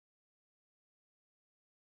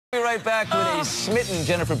We'll be right back with a smitten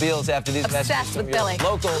Jennifer Beals after these messages Obsessed from with your Billy.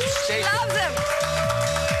 local station. Loves him.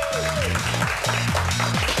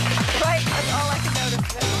 Right, that's all I can notice.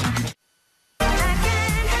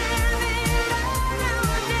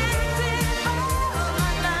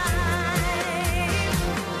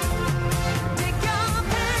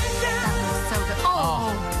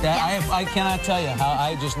 I cannot tell you how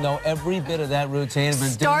I just know every bit of that routine.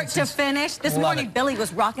 Start to finish. This morning, Billy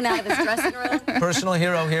was rocking out of his dressing room. Personal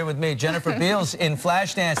hero here with me, Jennifer Beals in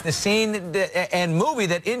Flashdance, the scene and movie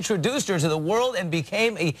that introduced her to the world and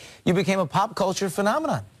you became a pop culture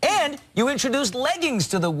phenomenon. And you introduced leggings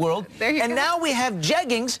to the world. And now we have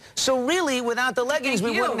jeggings. So really, without the leggings,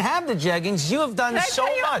 we wouldn't have the jeggings. You have done so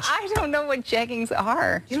much. I don't know what jeggings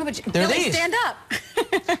are. You know what? They're Billy, these. stand up.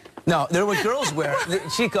 No, they're what girls wear.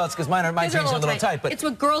 She cuts because my jeans are a little tight. But it's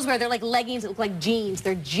what girls wear. They're like leggings that look like jeans.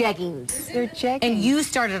 They're jeggings. They're jeggings. And you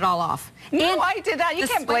started it all off. No, and I did not. You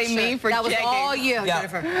can't blame me for that jeggings. That was all you, yeah,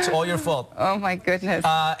 Jennifer. It's all your fault. Oh, my goodness.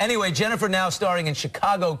 Anyway, Jennifer now starring in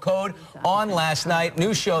Chicago Code on last night.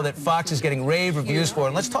 New show that Fox is getting rave reviews for.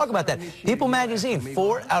 And let's talk about that. People Magazine,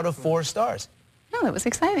 4 out of 4 stars. Oh, that was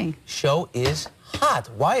exciting. Show is hot.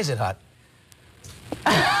 Why is it hot?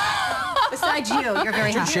 Besides you, you're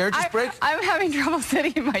very Did your hot. chair just break? I'm having trouble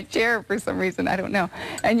sitting in my chair for some reason. I don't know.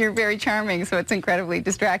 And you're very charming, so it's incredibly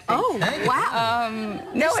distracting. Oh, wow.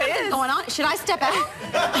 No, it is. Going on. Should I step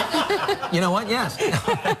out? You know what? Yes.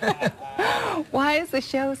 Why is the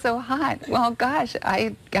show so hot? Well, gosh,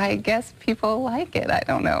 I guess people like it. I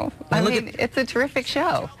don't know. I mean, it's a terrific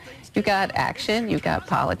show. You got action, you got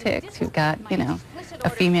politics, you got, you know, a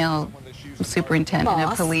female superintendent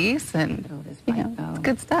of police, and, you know, it's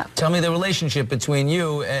good stuff. Tell me the relationship between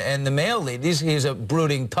you and the male lead. He's a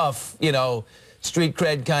brooding, tough, you know, street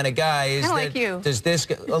cred kind of guy. Kind of like you. Does this,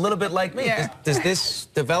 a little bit like me, Yeah. does this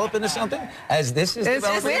develop into something? As this is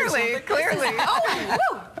developing into something? Clearly.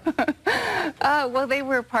 Well, they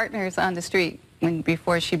were partners on the street.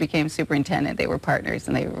 Before she became superintendent, they were partners,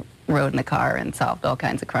 and they rode in the car and solved all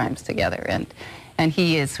kinds of crimes together. And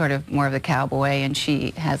he is sort of more of the cowboy, and she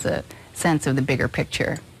has a sense of the bigger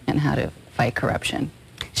picture and how to fight corruption.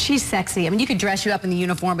 She's sexy. I mean, you could dress you up in the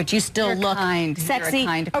uniform, but you still look sexy. You're a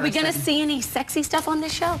kind Are we going to person. see any sexy stuff on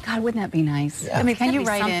this show? God, wouldn't that be nice? Yeah. I mean, can you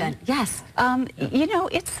That'd be write something. in? Yes. You know,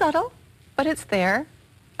 it's subtle, but it's there.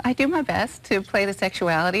 I do my best to play the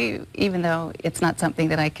sexuality, even though it's not something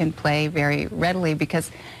that I can play very readily because,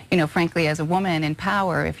 you know, frankly, as a woman in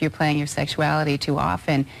power, if you're playing your sexuality too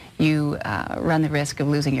often, you run the risk of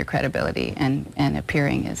losing your credibility and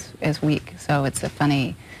appearing as weak. So it's a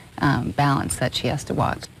funny balance that she has to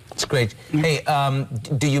walk. It's great. Yeah. Hey,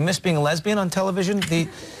 do you miss being a lesbian on television?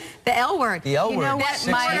 The L word. The L word. You know what?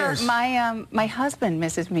 6 years. My husband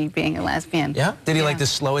misses me being a lesbian. Yeah? Did he like to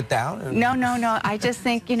slow it down? No. I just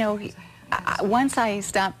think, you know, once I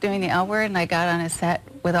stopped doing the L word and I got on a set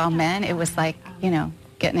with all men, it was like, you know,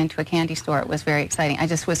 getting into a candy store. It was very exciting. I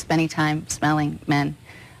just was spending time smelling men.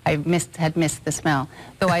 I had missed the smell.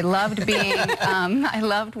 Though I loved being, I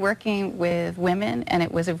loved working with women, and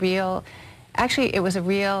it was a real, actually, it was a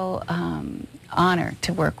real honor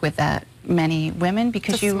to work with that many women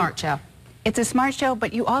because It's a smart show. It's a smart show,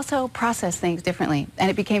 but you also process things differently.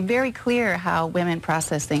 And it became very clear how women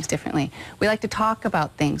process things differently. We like to talk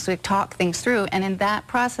about things, we talk things through, and in that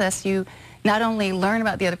process you not only learn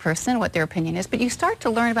about the other person, what their opinion is, but you start to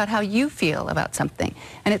learn about how you feel about something.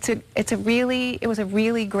 And it was a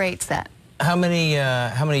really great set. How many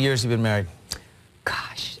years have you been married?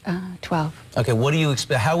 Gosh, 12. Okay, what do you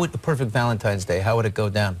expect? How would the perfect Valentine's Day, how would it go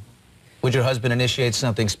down? Would your husband initiate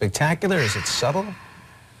something spectacular? Is it subtle?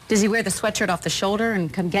 Does he wear the sweatshirt off the shoulder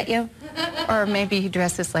and come get you? Or maybe he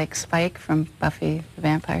dresses like Spike from Buffy the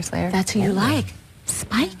Vampire Slayer. That's who you like.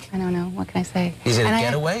 Spike? I don't know. What can I say? Is it a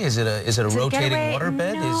getaway? Is it a rotating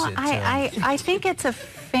waterbed? No, is it, I think it's a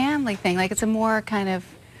family thing. Like it's a more kind of,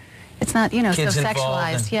 it's not, you know, so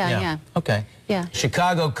sexualized. Yeah. Okay. Yeah.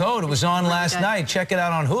 Chicago Code was on last night. Check it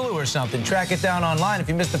out on Hulu or something. Track it down online. If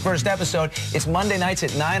you missed the first episode, it's Monday nights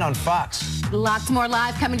at 9 on Fox. Lots more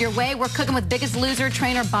live coming your way. We're cooking with Biggest Loser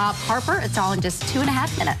trainer Bob Harper. It's all in just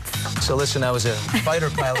 2.5 minutes. So listen, I was a fighter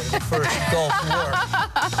pilot in the first Gulf War,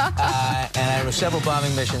 and I was several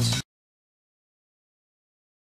bombing missions.